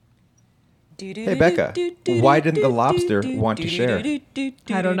Hey, Becca, why didn't the lobster want to share?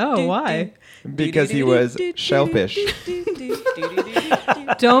 I don't know. Why? Because he was shellfish.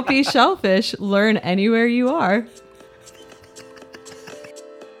 Don't be shellfish. Learn anywhere you are.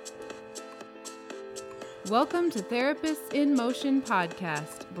 Welcome to Therapists in Motion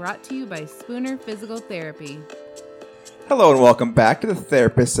podcast, brought to you by Spooner Physical Therapy. Hello and welcome back to the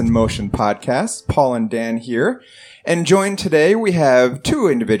Therapists in Motion podcast. Paul and Dan here. And joined today, we have two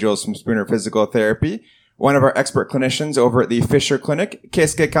individuals from Spooner Physical Therapy. One of our expert clinicians over at the Fisher Clinic,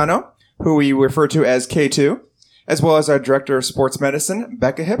 Keisuke Kano, who we refer to as K2, as well as our Director of Sports Medicine,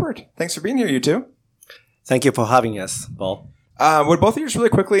 Becca Hibbert. Thanks for being here, you two. Thank you for having us, Paul. Would both of you just really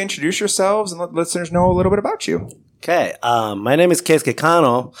quickly introduce yourselves and let listeners know a little bit about you? Okay, my name is Keisuke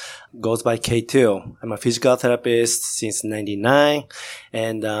Kano, goes by K2. I'm a physical therapist since 1999,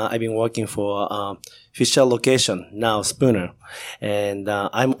 and I've been working for Fisher location, now Spooner. And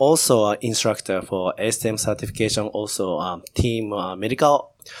I'm also an instructor for ASTM certification, also team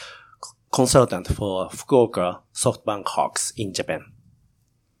medical consultant for Fukuoka SoftBank Hawks in Japan.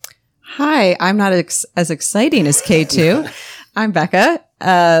 Hi, I'm not as exciting as K2. I'm Becca.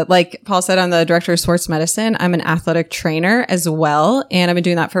 Like Paul said, I'm the Director of Sports Medicine. I'm an athletic trainer as well, and I've been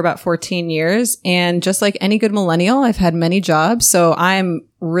doing that for about 14 years. And just like any good millennial, I've had many jobs, so I'm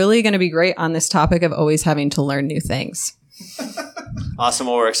really going to be great on this topic of always having to learn new things. Awesome.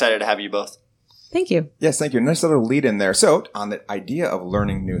 Well, we're excited to have you both. Thank you. Yes, thank you. Nice little lead in there. So, on the idea of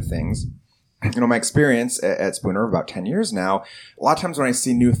learning new things, my experience at Spooner about 10 years now, a lot of times when I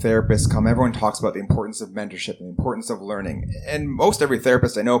see new therapists come, everyone talks about the importance of mentorship and the importance of learning. And most every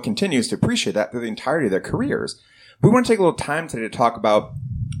therapist I know continues to appreciate that through the entirety of their careers. We want to take a little time today to talk about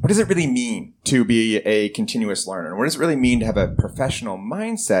what does it really mean to be a continuous learner? And what does it really mean to have a professional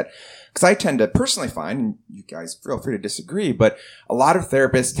mindset? Because I tend to personally find, and you guys feel free to disagree, but a lot of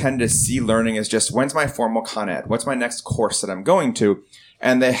therapists tend to see learning as just, when's my formal Con Ed? What's my next course that I'm going to?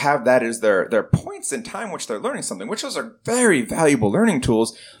 And they have that as their points in time which they're learning something, which those are very valuable learning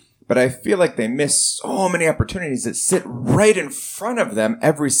tools. But I feel like they miss so many opportunities that sit right in front of them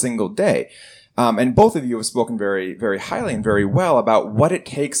every single day. And both of you have spoken very, very highly and very well about what it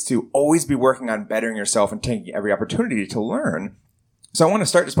takes to always be working on bettering yourself and taking every opportunity to learn. So I want to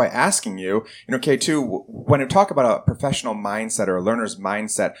start just by asking you, K2, when you talk about a professional mindset or a learner's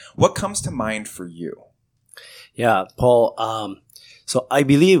mindset, what comes to mind for you? Yeah, Paul. So I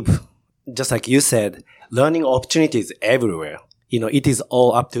believe, just like you said, learning opportunities everywhere. It is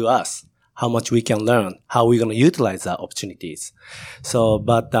all up to us, how much we can learn, how we're going to utilize the opportunities. So,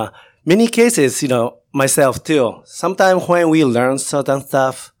 but many cases, myself too, sometimes when we learn certain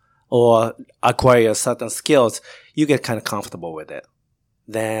stuff or acquire certain skills, you get kind of comfortable with it.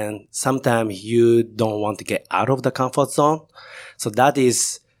 Then sometimes you don't want to get out of the comfort zone. So that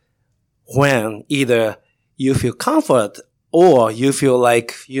is when either you feel comfort or you feel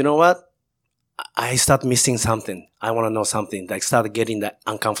like, you know what? I start missing something. I want to know something. Like start getting that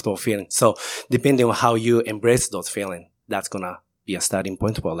uncomfortable feeling. So depending on how you embrace those feelings, that's going to be a starting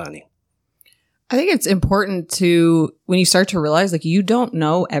point for learning. I think it's important to, when you start to realize like you don't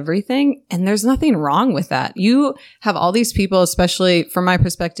know everything, and there's nothing wrong with that. You have all these people, especially from my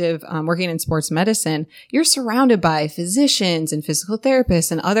perspective, working in sports medicine, you're surrounded by physicians and physical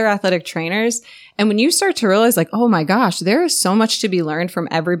therapists and other athletic trainers. And when you start to realize like, oh my gosh, there is so much to be learned from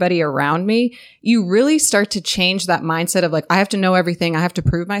everybody around me, you really start to change that mindset of like, I have to know everything. I have to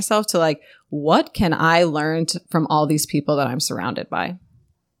prove myself to like, what can I learn from all these people that I'm surrounded by?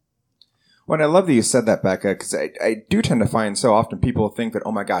 Well, I love that you said that, Becca, because I do tend to find so often people think that,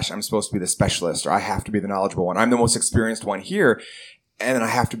 oh my gosh, I'm supposed to be the specialist, or I have to be the knowledgeable one. I'm the most experienced one here, and then I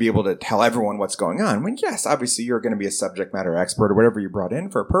have to be able to tell everyone what's going on. When, yes, obviously you're going to be a subject matter expert or whatever you brought in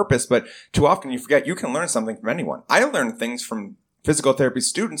for a purpose, but too often you forget you can learn something from anyone. I learn things from physical therapy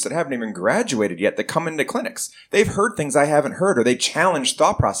students that haven't even graduated yet that come into clinics. They've heard things I haven't heard, or they challenge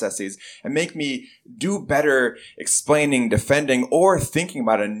thought processes and make me do better explaining, defending, or thinking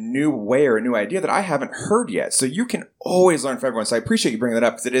about a new way or a new idea that I haven't heard yet. So you can always learn from everyone. So I appreciate you bringing that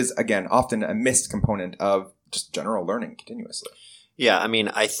up because it is, again, often a missed component of just general learning continuously. Yeah, I mean,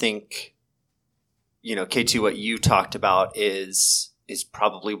 I think, K2, what you talked about is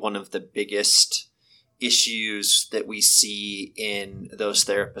probably one of the biggest issues that we see in those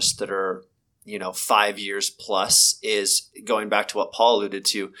therapists that are, 5 years plus is going back to what Paul alluded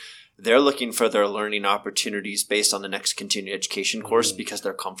to. They're looking for their learning opportunities based on the next continuing education course because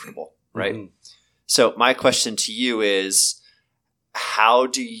they're comfortable, right? Mm-hmm. So my question to you is, how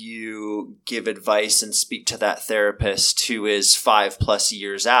do you give advice and speak to that therapist who is 5+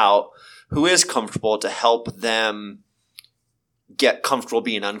 years out, who is comfortable, to help them get comfortable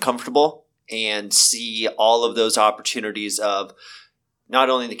being uncomfortable and see all of those opportunities of not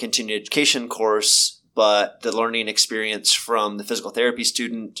only the continuing education course, but the learning experience from the physical therapy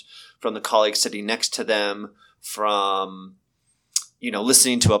student, from the colleague sitting next to them, from,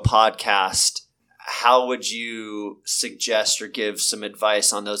 listening to a podcast. How would you suggest or give some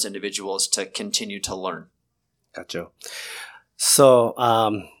advice on those individuals to continue to learn? Gotcha. So,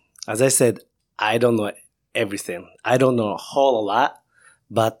 as I said, I don't know everything. I don't know a whole lot,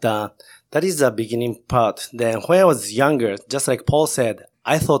 but that is the beginning part. Then when I was younger, just like Paul said,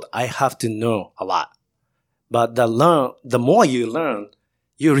 I thought I have to know a lot. But the more you learn,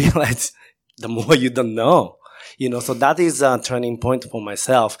 you realize the more you don't know. So that is a turning point for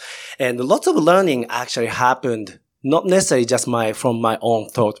myself. And lots of learning actually happened, not necessarily just from my own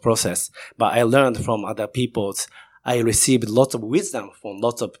thought process, but I learned from other people's. I received lots of wisdom from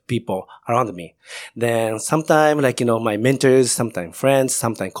lots of people around me. Then sometimes, my mentors, sometimes friends,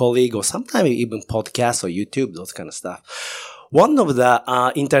 sometimes colleagues, or sometimes even podcasts or YouTube, those kind of stuff. One of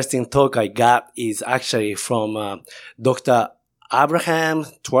the interesting talk I got is actually from Dr. Abraham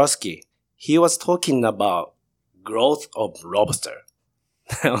Tversky. He was talking about growth of lobster.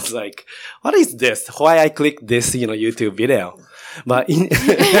 I was like, what is this? Why I clicked this, YouTube video? But,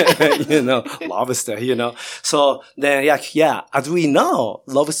 lobster, So then, as we know,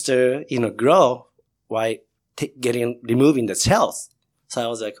 lobster, grow by removing the shells. So I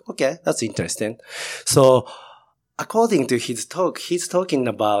was like, okay, that's interesting. So according to his talk, he's talking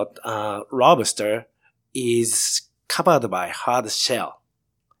about lobster is covered by hard shell.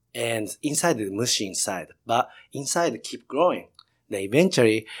 And inside the mushy inside, but inside keep growing. Then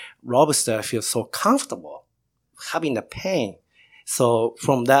eventually, lobster feels so comfortable having the pain. So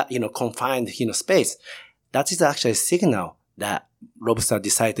from that, confined, space, that is actually a signal that lobster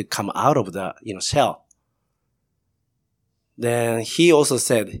decide to come out of the, shell. Then he also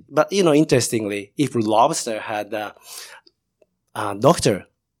said, but, interestingly, if lobster had a doctor,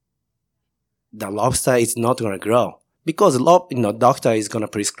 the lobster is not going to grow. Because doctor is going to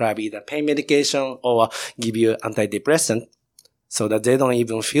prescribe either pain medication or give you antidepressant so that they don't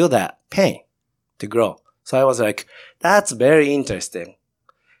even feel that pain to grow. So I was like, that's very interesting.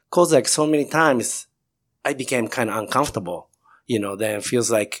 Cause so many times I became kind of uncomfortable, then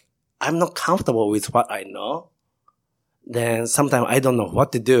feels like I'm not comfortable with what I know. Then sometimes I don't know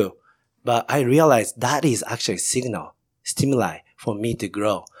what to do, but I realized that is actually a signal, stimuli for me to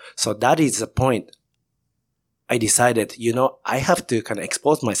grow. So that is the point. I decided, I have to kind of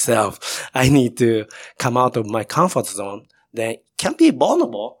expose myself. I need to come out of my comfort zone. Then can be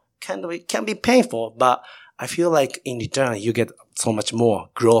vulnerable, can be painful, but I feel like in return, you get so much more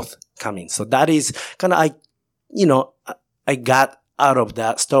growth coming. So that is kind of, I got out of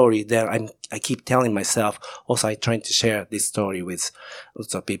that story. Then I keep telling myself, also I trying to share this story with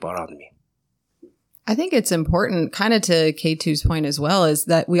lots of people around me. I think it's important, kind of to K2's point as well, is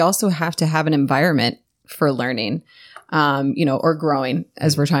that we also have to have an environment for learning, or growing,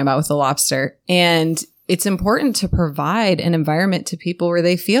 as we're talking about with the lobster. And it's important to provide an environment to people where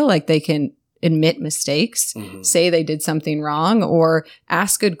they feel like they can admit mistakes, say they did something wrong, or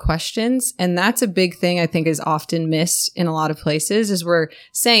ask good questions. And that's a big thing I think is often missed in a lot of places, is we're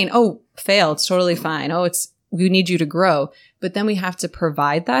saying, oh, fail, it's totally fine. Oh, we need you to grow. But then we have to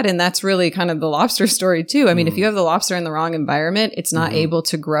provide that. And that's really kind of the lobster story too. I mean, if you have the lobster in the wrong environment, it's not able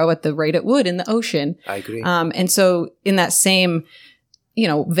to grow at the rate it would in the ocean. I agree. And so in that same,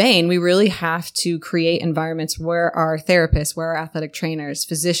 vein, we really have to create environments where our therapists, where our athletic trainers,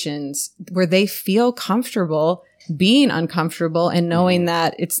 physicians, where they feel comfortable being uncomfortable and knowing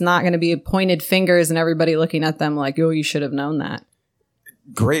that it's not going to be pointed fingers and everybody looking at them like, oh, you should have known that.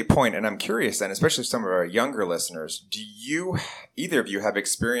 Great point. And I'm curious then, especially some of our younger listeners, do either of you have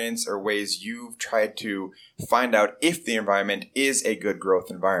experience or ways you've tried to find out if the environment is a good growth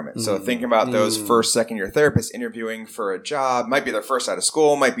environment? So thinking about those first, second year therapists interviewing for a job, might be their first out of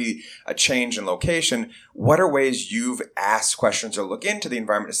school, might be a change in location. What are ways you've asked questions or look into the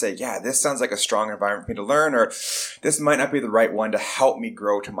environment to say, yeah, this sounds like a strong environment for me to learn, or this might not be the right one to help me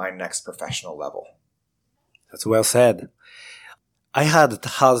grow to my next professional level? That's well said. I had a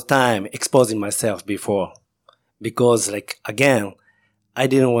hard time exposing myself before because, again, I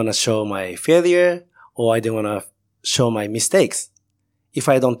didn't want to show my failure or I didn't want to show my mistakes. If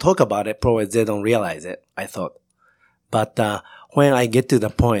I don't talk about it, probably they don't realize it, I thought. But when I get to the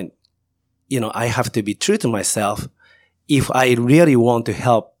point, I have to be true to myself. If I really want to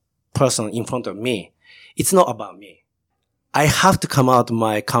help person in front of me, it's not about me. I have to come out of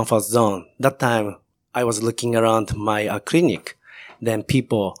my comfort zone. That time, I was looking around my clinic. Then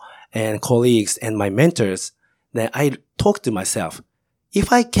people and colleagues and my mentors, then I talk to myself,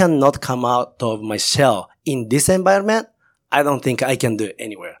 if I cannot come out of my shell in this environment, I don't think I can do it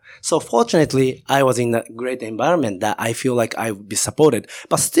anywhere. So fortunately, I was in a great environment that I feel like I would be supported.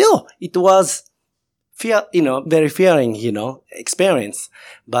 But still, it was very fearing, experience.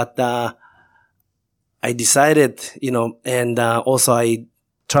 But I decided, and also I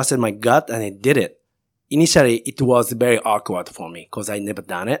trusted my gut and I did it. Initially, it was very awkward for me because I never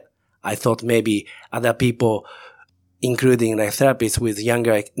done it. I thought maybe other people, including like therapists with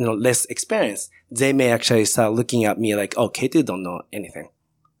younger, less experience, they may actually start looking at me like, oh, Katie don't know anything.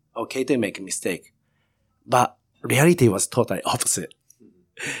 Oh, Katie make a mistake. But reality was totally opposite.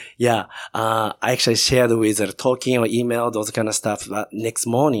 Yeah. I actually shared with her talking or email, those kind of stuff. But next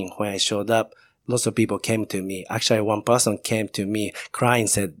morning when I showed up, lots of people came to me. Actually, one person came to me crying,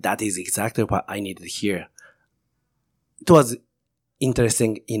 said, that is exactly what I needed to hear. It was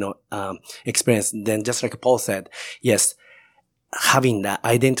interesting, experience. Then just like Paul said, yes, having that,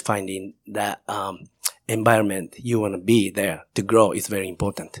 identifying that environment you want to be there to grow is very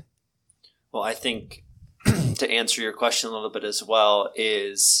important. Well, I think to answer your question a little bit as well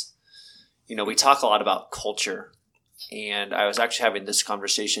is, we talk a lot about culture. And I was actually having this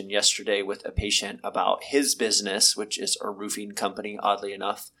conversation yesterday with a patient about his business, which is a roofing company, oddly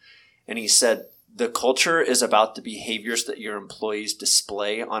enough. And he said, the culture is about the behaviors that your employees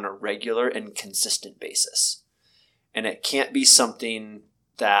display on a regular and consistent basis. And it can't be something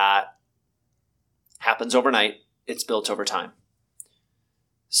that happens overnight. It's built over time.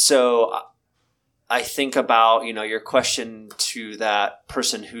 So I think about, your question to that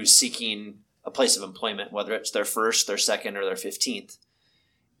person who's seeking a place of employment, whether it's their first, their second, or their 15th,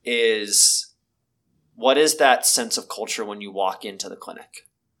 is what is that sense of culture when you walk into the clinic?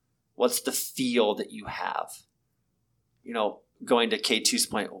 What's the feel that you have? Going to K2's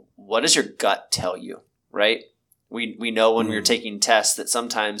point, what does your gut tell you, right? We know when we're taking tests that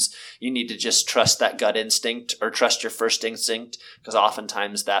sometimes you need to just trust that gut instinct or trust your first instinct, because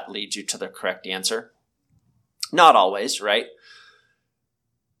oftentimes that leads you to the correct answer. Not always, right?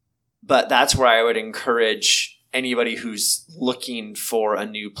 But that's where I would encourage anybody who's looking for a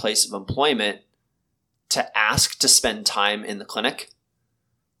new place of employment to ask to spend time in the clinic,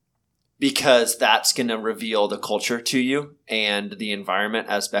 because that's going to reveal the culture to you and the environment,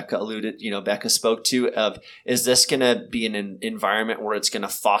 as Becca spoke to, of, is this going to be an environment where it's going to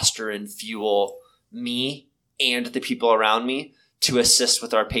foster and fuel me and the people around me to assist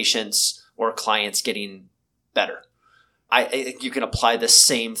with our patients or clients getting better? I think you can apply the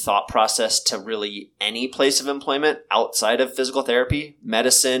same thought process to really any place of employment outside of physical therapy,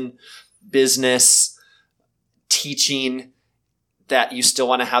 medicine, business, teaching, that you still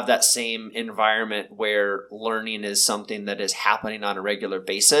want to have that same environment where learning is something that is happening on a regular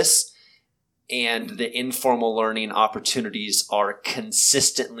basis, and the informal learning opportunities are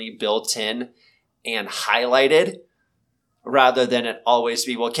consistently built in and highlighted, rather than it always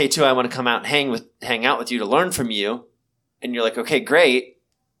be, well, K2, I want to come out and hang out with you to learn from you. And you're like, okay, great.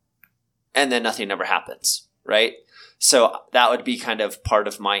 And then nothing ever happens, right? So that would be kind of part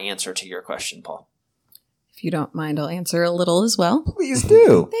of my answer to your question, Paul. If you don't mind, I'll answer a little as well. Please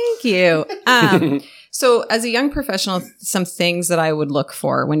do. Thank you. So as a young professional, some things that I would look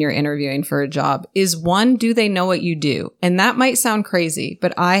for when you're interviewing for a job is, one, do they know what you do? And that might sound crazy,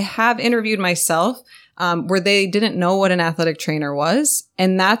 but I have interviewed myself where they didn't know what an athletic trainer was.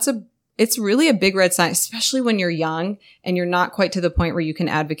 And it's really a big red sign, especially when you're young and you're not quite to the point where you can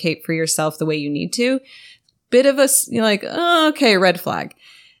advocate for yourself the way you need to. Bit of you're like, oh, okay, red flag.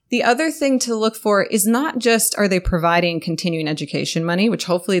 The other thing to look for is not just, are they providing continuing education money, which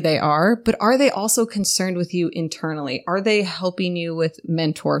hopefully they are, but are they also concerned with you internally? Are they helping you with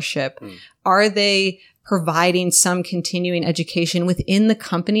mentorship? Are they providing some continuing education within the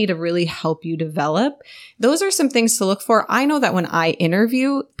company to really help you develop? Those are some things to look for. I know that when I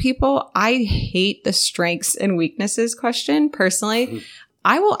interview people, I hate the strengths and weaknesses question personally.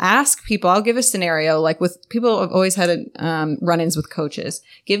 I will ask people, I'll give a scenario, like with people who have always had run-ins with coaches.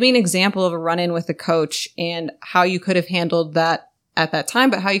 Give me an example of a run-in with a coach and how you could have handled that at that time,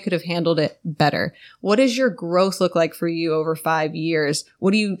 but how you could have handled it better. What does your growth look like for you over 5 years?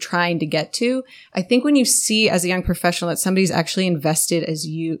 What are you trying to get to? I think when you see as a young professional that somebody's actually invested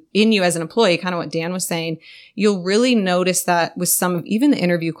in you as an employee, kind of what Dan was saying, you'll really notice that with some of even the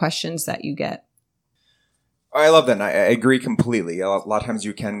interview questions that you get. I love that. And I agree completely. A lot of times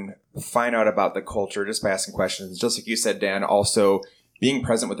you can find out about the culture just by asking questions. Just like you said, Dan, also being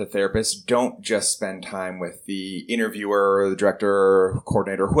present with the therapist. Don't just spend time with the interviewer, or the director, or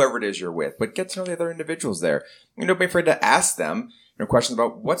coordinator, whoever it is you're with, but get to know the other individuals there. And don't be afraid to ask them, questions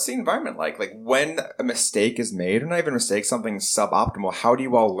about what's the environment like? Like when a mistake is made, or not even a mistake, something suboptimal, how do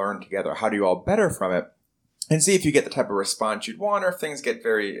you all learn together? How do you all better from it? And see if you get the type of response you'd want, or if things get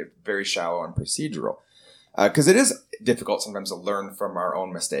very, very shallow and procedural. Because it is difficult sometimes to learn from our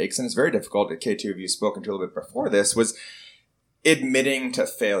own mistakes, and it's very difficult, K2 of you spoken to a little bit before this, was admitting to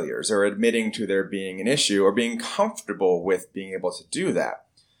failures or admitting to there being an issue or being comfortable with being able to do that.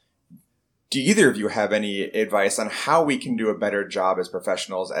 Do either of you have any advice on how we can do a better job as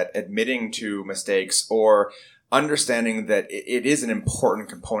professionals at admitting to mistakes or understanding that it is an important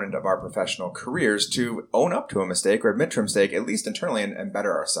component of our professional careers to own up to a mistake or admit to a mistake, at least internally, and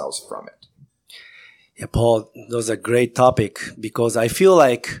better ourselves from it? Yeah, Paul, that was a great topic because I feel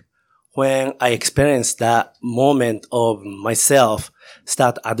like when I experienced that moment of myself,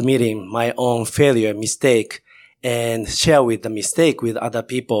 start admitting my own failure, mistake, and share with the mistake with other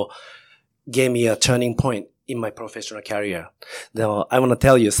people, gave me a turning point in my professional career. Now, I want to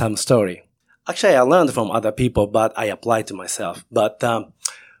tell you some story. Actually, I learned from other people, but I applied to myself. But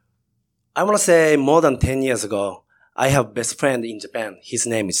I want to say more than 10 years ago, I have a best friend in Japan. His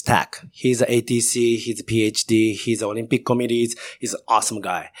name is Tak. He's an ATC, he's a PhD, he's an Olympic committees, he's an awesome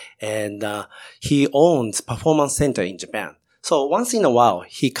guy. And he owns Performance Center in Japan. So once in a while,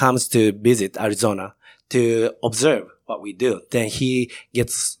 he comes to visit Arizona to observe what we do. Then he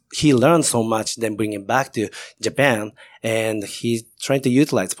learns so much, then bring him back to Japan, and he's trying to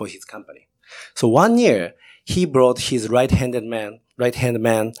utilize for his company. So one year, he brought his right-hand man,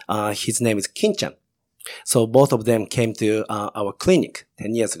 his name is Kinchan. So both of them came to our clinic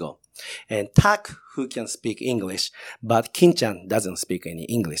 10 years ago. And Tak, who can speak English, but Kinchan doesn't speak any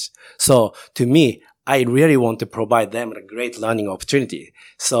English. So to me, I really want to provide them a great learning opportunity.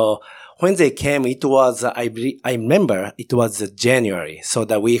 So when they came, it was, I remember it was January. So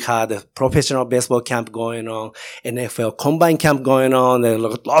that we had a professional baseball camp going on, NFL combine camp going on, and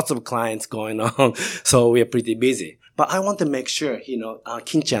lots of clients going on. So we are pretty busy. But I want to make sure,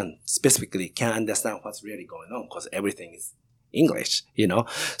 Kinchan specifically can understand what's really going on because everything is English,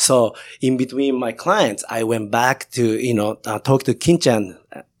 So in between my clients, I went back to, talk to Kinchan,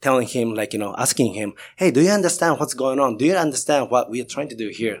 telling him, asking him, hey, do you understand what's going on? Do you understand what we are trying to do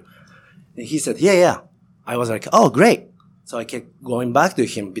here? And he said, yeah. I was like, oh, great. So I kept going back to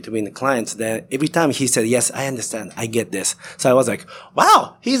him between the clients. Then every time he said, yes, I understand. I get this. So I was like,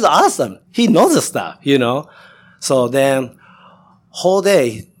 wow, he's awesome. He knows the stuff, So then whole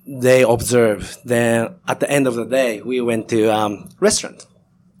day they observed. Then at the end of the day, we went to restaurant.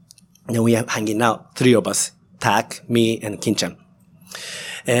 And we are hanging out, three of us, Tak, me, and Kinchan.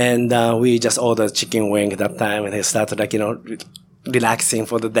 And we just ordered chicken wing at that time. And they started relaxing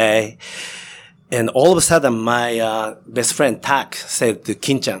for the day. And all of a sudden, my best friend Tak said to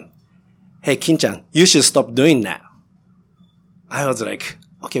Kinchan, hey, Kinchan, you should stop doing that. I was like,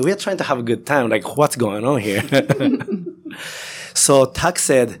 okay, we are trying to have a good time. Like, what's going on here? So Tak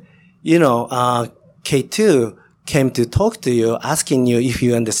said, K2 came to talk to you, asking you if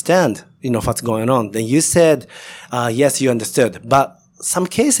you understand, what's going on. Then you said, yes, you understood. But some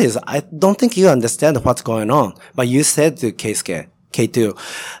cases, I don't think you understand what's going on. But you said to Keisuke, K2,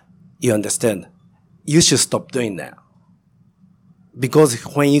 you understand. You should stop doing that. Because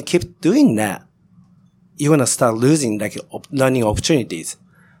when you keep doing that, you're going to start losing learning opportunities.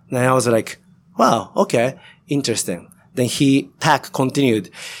 Then I was like, wow, okay, interesting. Then Tak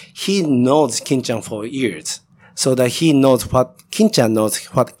continued. He knows Kinchan for years. So that he knows what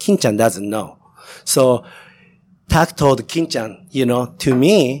Kinchan doesn't know. So Tak told Kinchan, to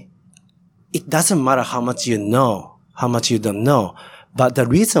me, it doesn't matter how much you know, how much you don't know. But the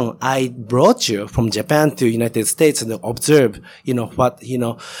reason I brought you from Japan to United States to observe,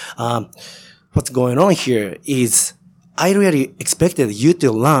 what's going on here is I really expected you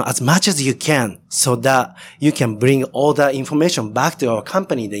to learn as much as you can so that you can bring all the information back to our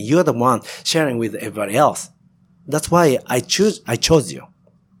company that you're the one sharing with everybody else. That's why I chose you.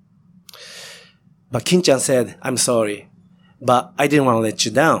 But Kinchan said, I'm sorry, but I didn't want to let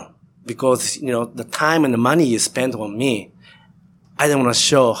you down because, the time and the money you spent on me, I didn't want to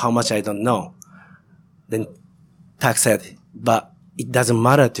show how much I don't know. Then Tak said, but it doesn't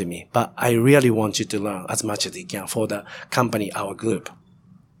matter to me, but I really want you to learn as much as you can for the company, our group.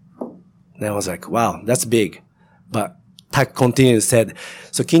 Then I was like, wow, that's big. But Tak continued said,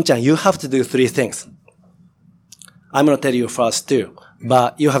 so Kinchan, you have to do 3 things. I'm going to tell you first 2,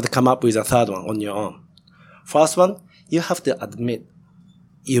 but you have to come up with a 3rd one on your own. First one, you have to admit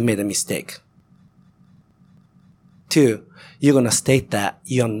you made a mistake. 2, you're going to state that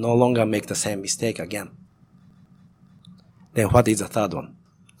you'll no longer make the same mistake again. Then what is the 3rd one?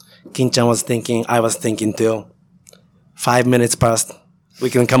 Kinchan was thinking, I was thinking too. 5 minutes passed.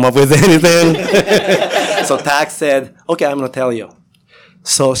 We couldn't come up with anything. So Tak said, okay, I'm going to tell you.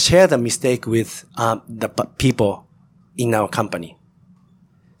 So share the mistake with the people in our company.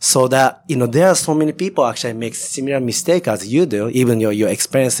 So that, there are so many people actually make similar mistake as you do, even your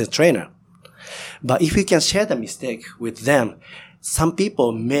experienced trainer. But if you can share the mistake with them, some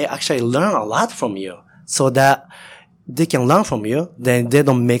people may actually learn a lot from you so that they can learn from you, then they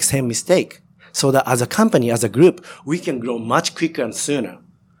don't make same mistake. So that as a company, as a group, we can grow much quicker and sooner.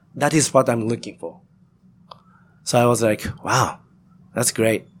 That is what I'm looking for. So I was like, wow, that's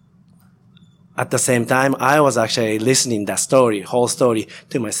great. At the same time, I was actually listening that whole story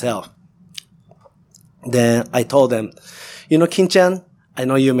to myself. Then I told them, Kin-chan, I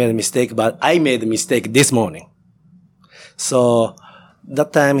know you made a mistake, but I made a mistake this morning. So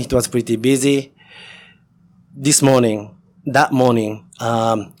that time it was pretty busy. That morning,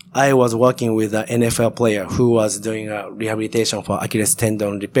 I was working with an NFL player who was doing a rehabilitation for Achilles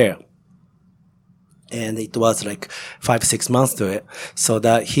tendon repair. And it was like 5-6 months to it, so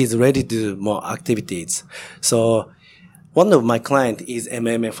that he's ready to do more activities. So one of my clients is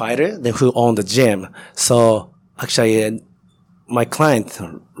MMA fighter who owned the gym. So actually, my client,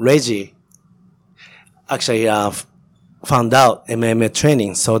 Reggie, actually found out MMA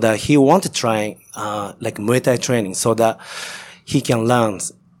training, so that he wanted to try like Muay Thai training so that he can learn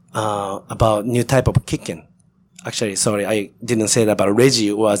about new type of kicking. Actually, sorry, I didn't say that, but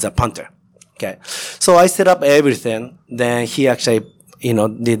Reggie was a punter. Okay. So I set up everything. Then he actually,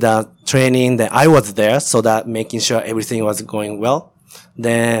 did the training. Then I was there so that making sure everything was going well.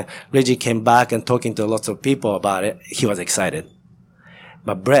 Then Reggie came back and talking to lots of people about it. He was excited.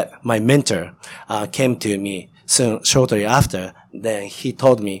 But Brett, my mentor, came to me shortly after. Then he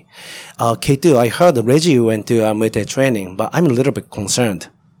told me, K2, I heard Reggie went to Muay Thai training, but I'm a little bit concerned.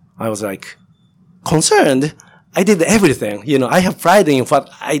 I was like, concerned? I did everything. I have pride in what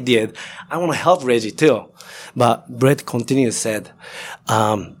I did. I want to help Reggie too. But Brett continued said,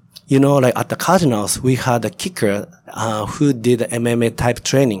 like at the Cardinals, we had a kicker, who did MMA type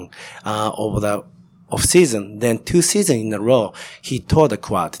training, over the off season. Then 2 seasons in a row, he tore the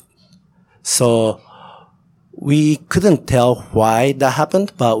quad. So we couldn't tell why that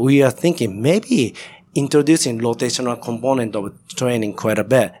happened, but we are thinking maybe introducing rotational component of training quite a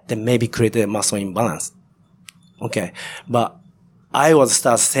bit, then maybe create a muscle imbalance. Okay. But I was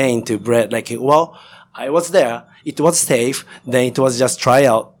start saying to Brett, I was there. It was safe. Then it was just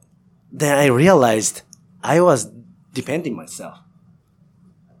tryout. Then I realized I was defending myself.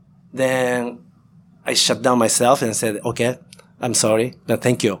 Then I shut down myself and said, okay, I'm sorry. No,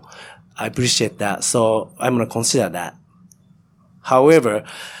 thank you. I appreciate that. So I'm going to consider that. However,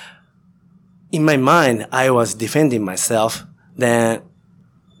 in my mind, I was defending myself. Then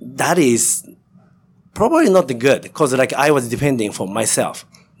that is probably not good, because I was defending for myself,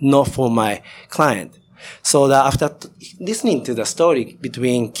 not for my client. So that after listening to the story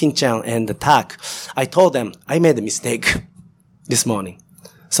between Kin-chan and the Tak, I told them I made a mistake this morning.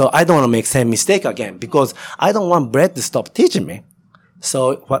 So I don't want to make same mistake again, because I don't want Brett to stop teaching me.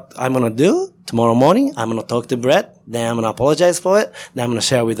 So what I'm going to do tomorrow morning, I'm going to talk to Brett, then I'm going to apologize for it, then I'm going to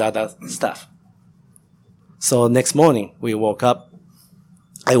share with other staff. So next morning, I woke up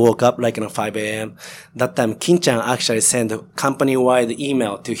 5 a.m. That time, Kin-chan actually sent a company-wide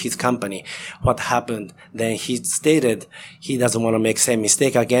email to his company what happened. Then he stated he doesn't want to make same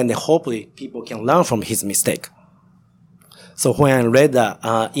mistake again. Then hopefully people can learn from his mistake. So when I read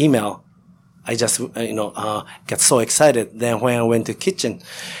the email, I just, got so excited. Then when I went to kitchen,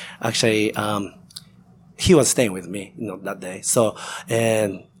 actually, he was staying with me, that day. So,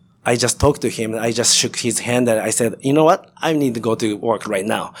 and I just talked to him. I just shook his hand and I said, you know what? I need to go to work right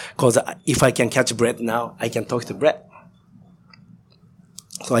now. Cause if I can catch Brett now, I can talk to Brett.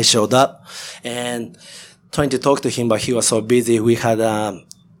 So I showed up and trying to talk to him, but he was so busy. We had a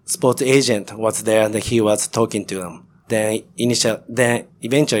sports agent was there and he was talking to them. Then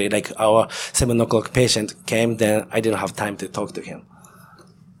eventually, our 7 o'clock patient came, then I didn't have time to talk to him.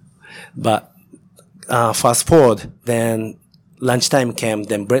 But, fast forward, then lunchtime came,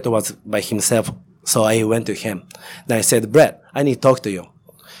 then Brett was by himself, so I went to him. Then I said, Brett, I need to talk to you.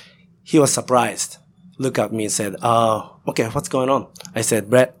 He was surprised, looked at me and said, okay, what's going on? I said,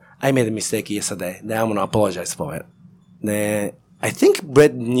 Brett, I made a mistake yesterday. Then I'm going to apologize for it. Then I think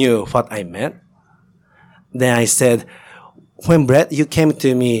Brett knew what I meant. Then I said, when Brett, you came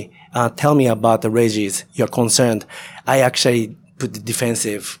to me, tell me about the Reggie's, you're concerned. I actually put the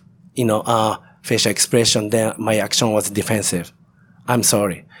defensive, facial expression. Then my action was defensive. I'm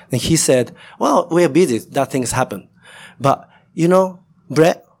sorry. Then he said, well, we're busy. That things happen. But,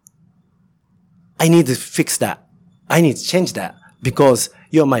 Brett, I need to fix that. I need to change that because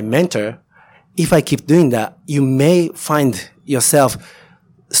you're my mentor. If I keep doing that, you may find yourself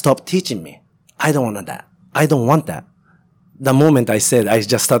stop teaching me. I don't want that. I don't want that. The moment I said, I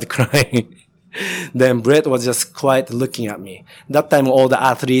just started crying. Then Brett was just quiet looking at me. That time, all the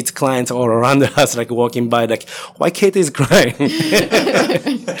athletes, clients all around us, like walking by, like, why Kate is crying?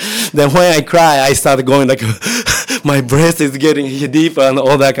 Then when I cry, I started going like, my breath is getting deeper and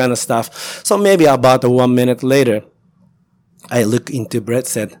all that kind of stuff. So maybe about 1 minute later, I look into Brett,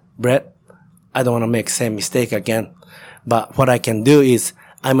 said, Brett, I don't want to make the same mistake again. But what I can do is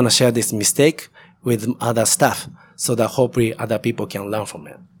I'm going to share this mistake with other staff so that hopefully other people can learn from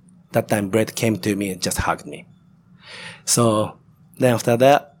it. That time, Brett came to me and just hugged me. So then after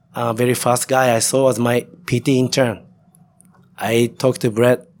that, very first guy I saw was my PT intern. I talked to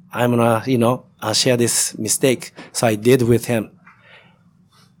Brett. I'm going to, I'll share this mistake. So I did with him.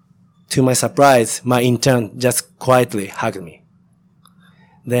 To my surprise, my intern just quietly hugged me.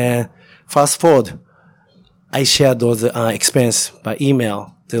 Then fast forward, I shared those experience by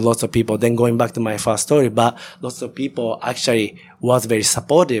email to lots of people. Then going back to my first story, but lots of people actually was very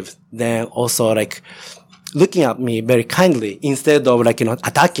supportive. Then also like looking at me very kindly instead of like,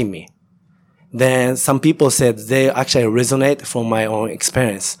 attacking me. Then some people said they actually resonate from my own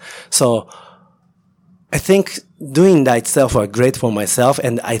experience. So I think doing that itself was great for myself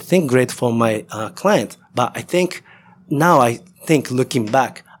and I think great for my client. But I think looking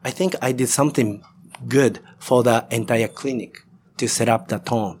back, I think I did something good for the entire clinic to set up the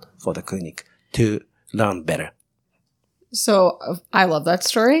tone for the clinic to learn better. So I love that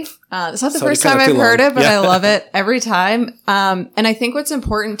story. It's not the first time I've heard it, but I love it every time. And I think what's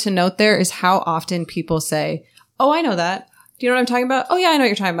important to note there is how often people say, oh, I know that. Do you know what I'm talking about? Oh, yeah, I know what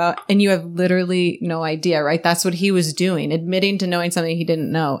you're talking about. And you have literally no idea, right? That's what he was doing, admitting to knowing something he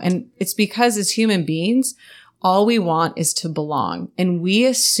didn't know. And it's because as human beings, all we want is to belong. And we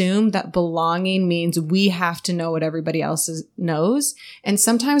assume that belonging means we have to know what everybody else knows. And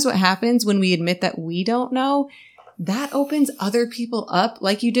sometimes what happens when we admit that we don't know, that opens other people up,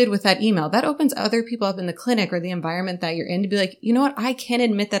 like you did with that email. That opens other people up in the clinic or the environment that you're in to be like, you know what? I can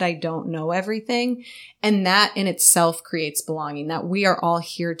admit that I don't know everything. And that in itself creates belonging, that we are all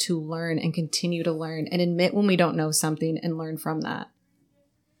here to learn and continue to learn and admit when we don't know something and learn from that.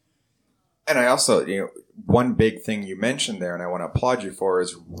 And I also, one big thing you mentioned there, and I want to applaud you for,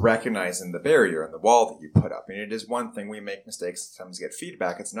 is recognizing the barrier and the wall that you put up. And it is one thing, we make mistakes, sometimes get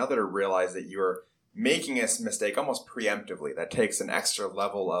feedback. It's another to realize that you're making a mistake almost preemptively. That takes an extra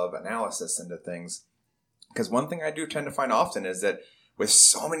level of analysis into things. Because one thing I do tend to find often is that with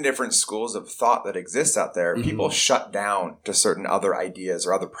so many different schools of thought that exist out there, people shut down to certain other ideas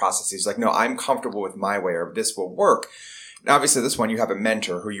or other processes. Like, no, I'm comfortable with my way or this will work. Now, obviously, this one, you have a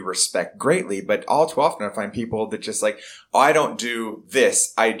mentor who you respect greatly, but all too often I find people that just like, oh, I don't do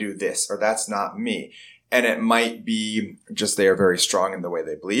this, I do this, or that's not me. And it might be just they are very strong in the way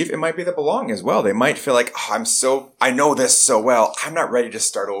they believe. It might be the belonging as well. They might feel like, oh, I know this so well. I'm not ready to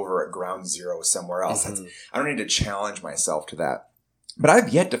start over at ground zero somewhere else. I don't need to challenge myself to that. But I've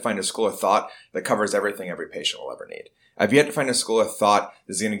yet to find a school of thought that covers everything every patient will ever need. I've yet to find a school of thought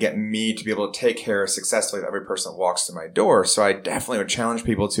that's going to get me to be able to take care successfully of every person that walks through my door. So I definitely would challenge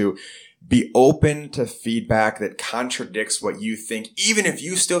people to be open to feedback that contradicts what you think. Even if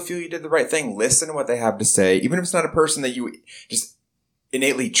you still feel you did the right thing, listen to what they have to say. Even if it's not a person that you just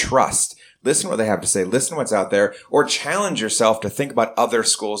innately trust, listen to what they have to say, listen to what's out there, or challenge yourself to think about other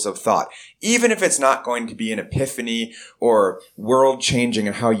schools of thought. Even if it's not going to be an epiphany or world-changing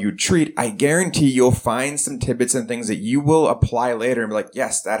in how you treat, I guarantee you'll find some tidbits and things that you will apply later and be like,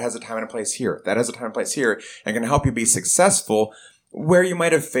 yes, that has a time and a place here. That has a time and place here, and can help you be successful where you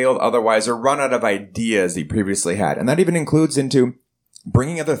might have failed otherwise or run out of ideas that you previously had. And that even includes into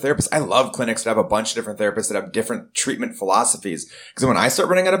bringing other therapists. I love clinics that have a bunch of different therapists that have different treatment philosophies. Because when I start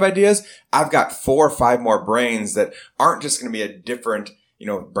running out of ideas, I've got 4 or 5 more brains that aren't just going to be a different,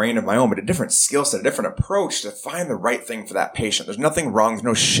 brain of my own, but a different skill set, a different approach to find the right thing for that patient. There's nothing wrong. There's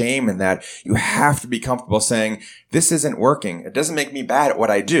no shame in that. You have to be comfortable saying, this isn't working. It doesn't make me bad at what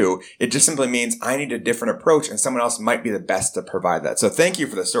I do. It just simply means I need a different approach and someone else might be the best to provide that. So thank you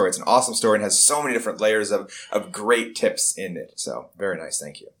for the story. It's an awesome story and has so many different layers of great tips in it. So very nice.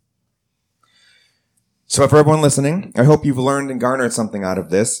 Thank you. So for everyone listening, I hope you've learned and garnered something out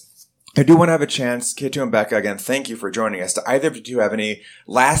of this. I do want to have a chance, K2 and Becca, again, thank you for joining us. Do either of you have any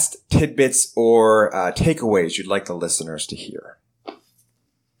last tidbits or takeaways you'd like the listeners to hear?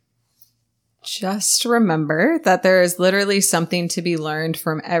 Just remember that there is literally something to be learned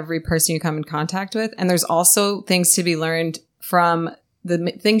from every person you come in contact with. And there's also things to be learned from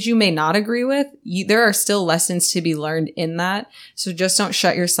things you may not agree with, there are still lessons to be learned in that. So just don't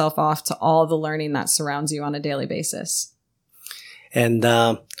shut yourself off to all the learning that surrounds you on a daily basis. And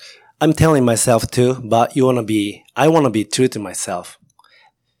I'm telling myself too, but I want to be true to myself.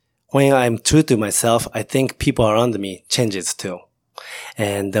 When I'm true to myself, I think people around me changes too.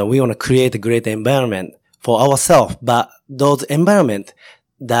 And we want to create a great environment for ourselves, but those environment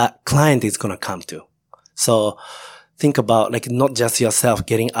that client is going to come to. So think about like not just yourself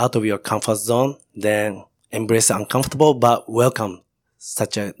getting out of your comfort zone, then embrace the uncomfortable, but welcome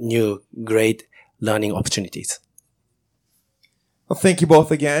such a new, great learning opportunities. Well, thank you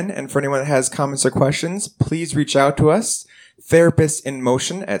both again. And for anyone that has comments or questions, please reach out to us. Therapists in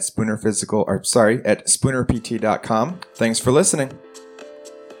Motion at at spoonerpt.com. Thanks for listening.